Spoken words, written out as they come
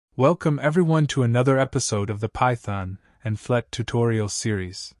Welcome everyone to another episode of the Python and Flet tutorial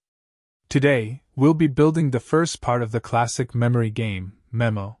series. Today, we'll be building the first part of the classic memory game,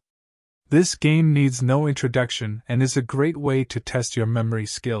 Memo. This game needs no introduction and is a great way to test your memory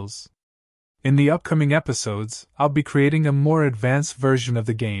skills. In the upcoming episodes, I'll be creating a more advanced version of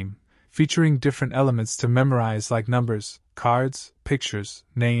the game, featuring different elements to memorize like numbers, cards, pictures,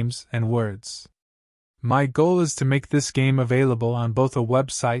 names, and words. My goal is to make this game available on both a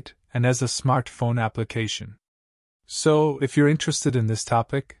website and as a smartphone application. So, if you're interested in this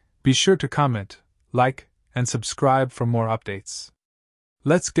topic, be sure to comment, like, and subscribe for more updates.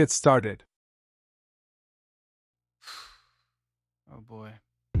 Let's get started. Oh boy.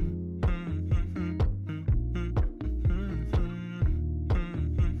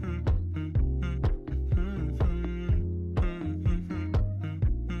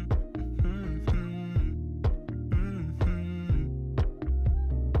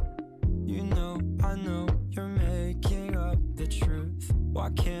 I know you're making up the truth. Why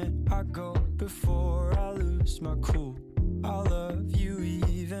can't I go before I lose my cool? I love you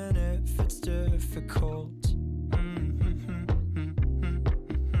even if it's difficult.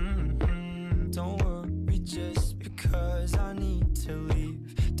 Don't worry just because I need to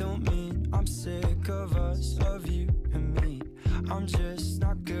leave. Don't mean I'm sick of us, of you and me. I'm just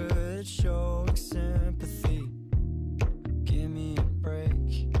not good at showing sympathy. Give me a break.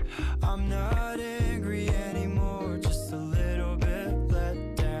 I'm not angry anymore, just a little bit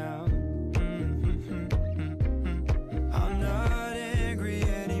let down. I'm not angry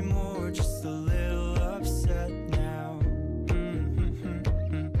anymore, just a little upset now.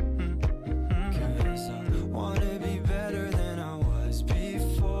 'Cause I wanna be better than I was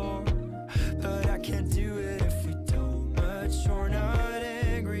before, but I can't do it if we don't mature. Not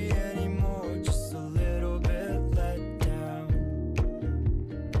angry anymore, just a little bit let down.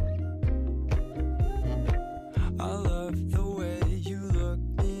 I love the way you look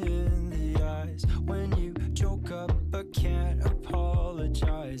me in the eyes when you joke up but can't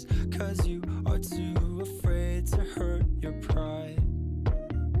apologize, 'cause you are too afraid to hurt your pride.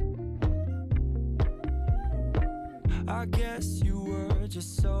 I guess you were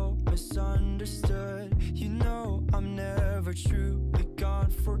just so misunderstood. You know I'm never truly gone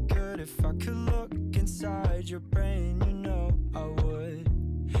for good. If I could look inside your brain, you know I would.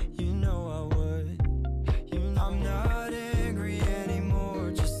 You know I would. I'm not angry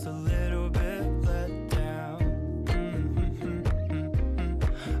anymore, just a little bit let down.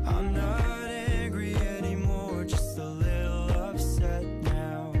 I'm not angry anymore, just a little upset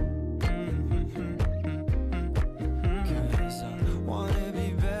now. 'Cause I wanna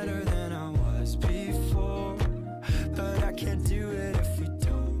be better than I was before, but I can't do it if we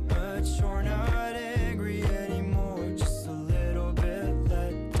don't mature. Not angry anymore, just a little bit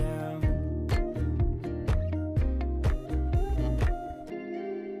let down.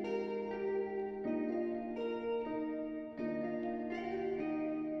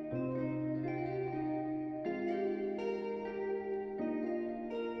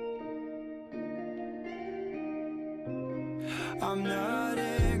 I'm not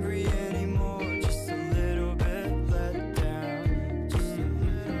angry anymore, just a little bit let down. Just a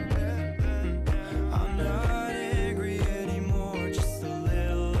little bit let down. I'm not angry anymore, just a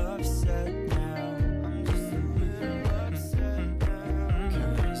little upset now. I'm just a little upset now.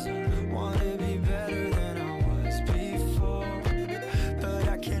 'Cause I wanna be better than I was before, but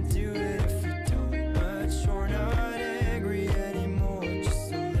I can't do it if we don't mature. Not angry anymore,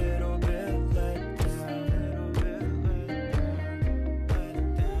 just a little bit let down.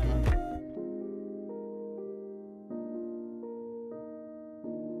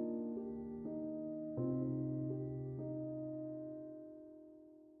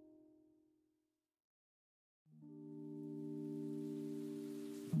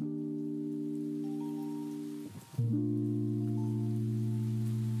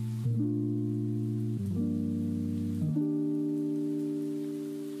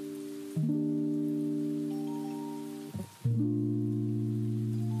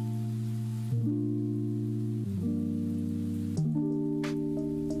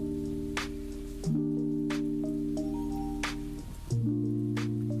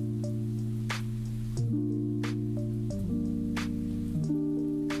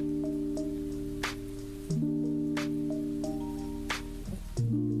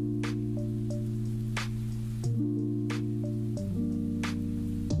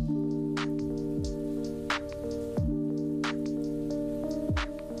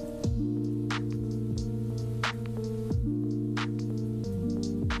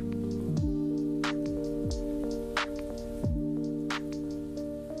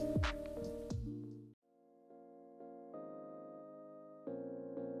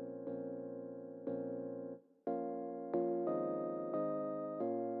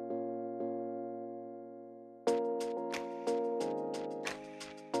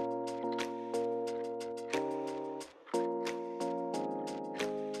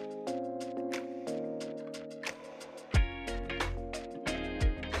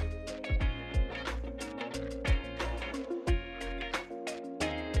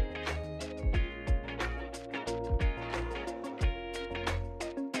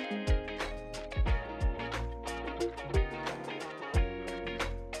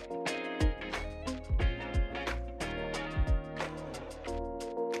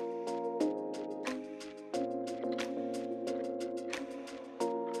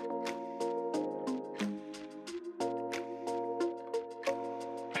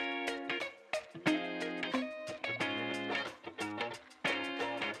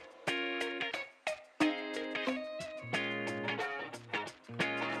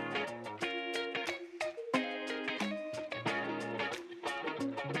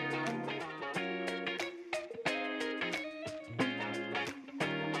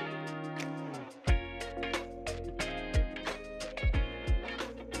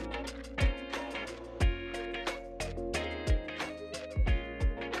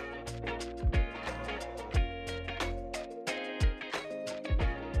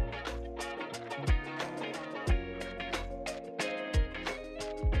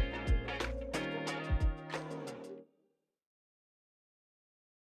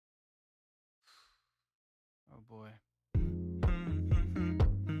 boy.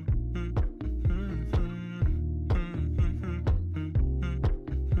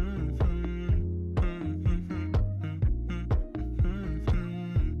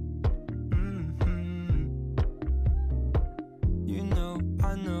 You know,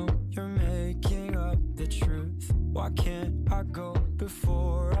 I know you're making up the truth. Why can't I go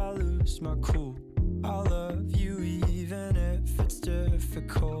before I lose my cool? I love you even if it's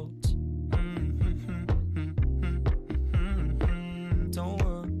difficult. Don't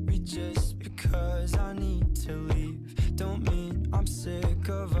worry just because I need to leave. Don't mean I'm sick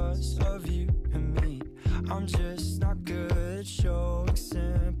of us, of you and me. I'm just not good at showing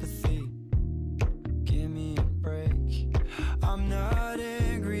sympathy. Give me a break. I'm not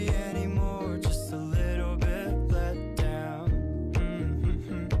angry anymore, just a little bit let down.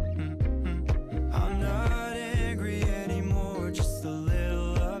 I'm not angry anymore, just a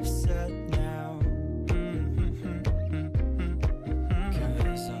little upset now.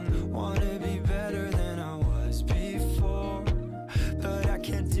 'Cause I wanna be better than I was before, but I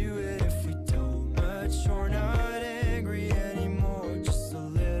can't do it if we don't mature. Not angry anymore, just a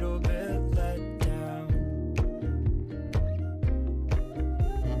little bit let down.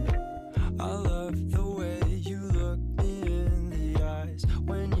 I love the way you look me in the eyes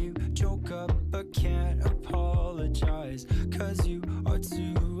when you joke up but can't apologize, 'cause you are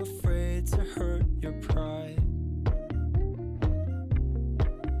too afraid to hurt your pride.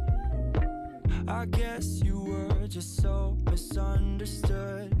 I guess you were just so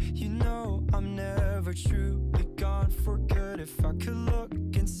misunderstood. You know I'm never truly gone for good. If I could look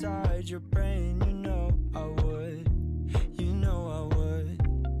inside your brain, you know I would. You know I would.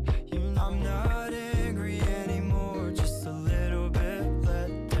 I'm not angry anymore, just a little bit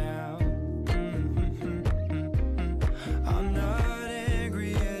let down. I'm not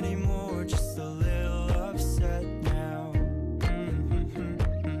angry anymore, just a little upset now.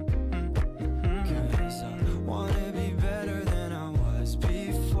 'Cause I wanna be better than I was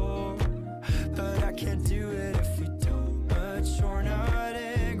before, but I can't do it if we don't mature. Not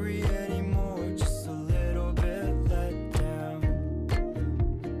angry anymore, just a little bit let down.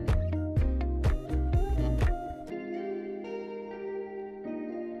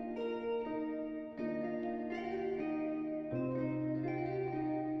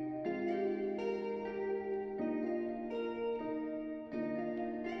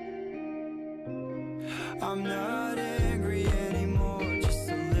 I'm not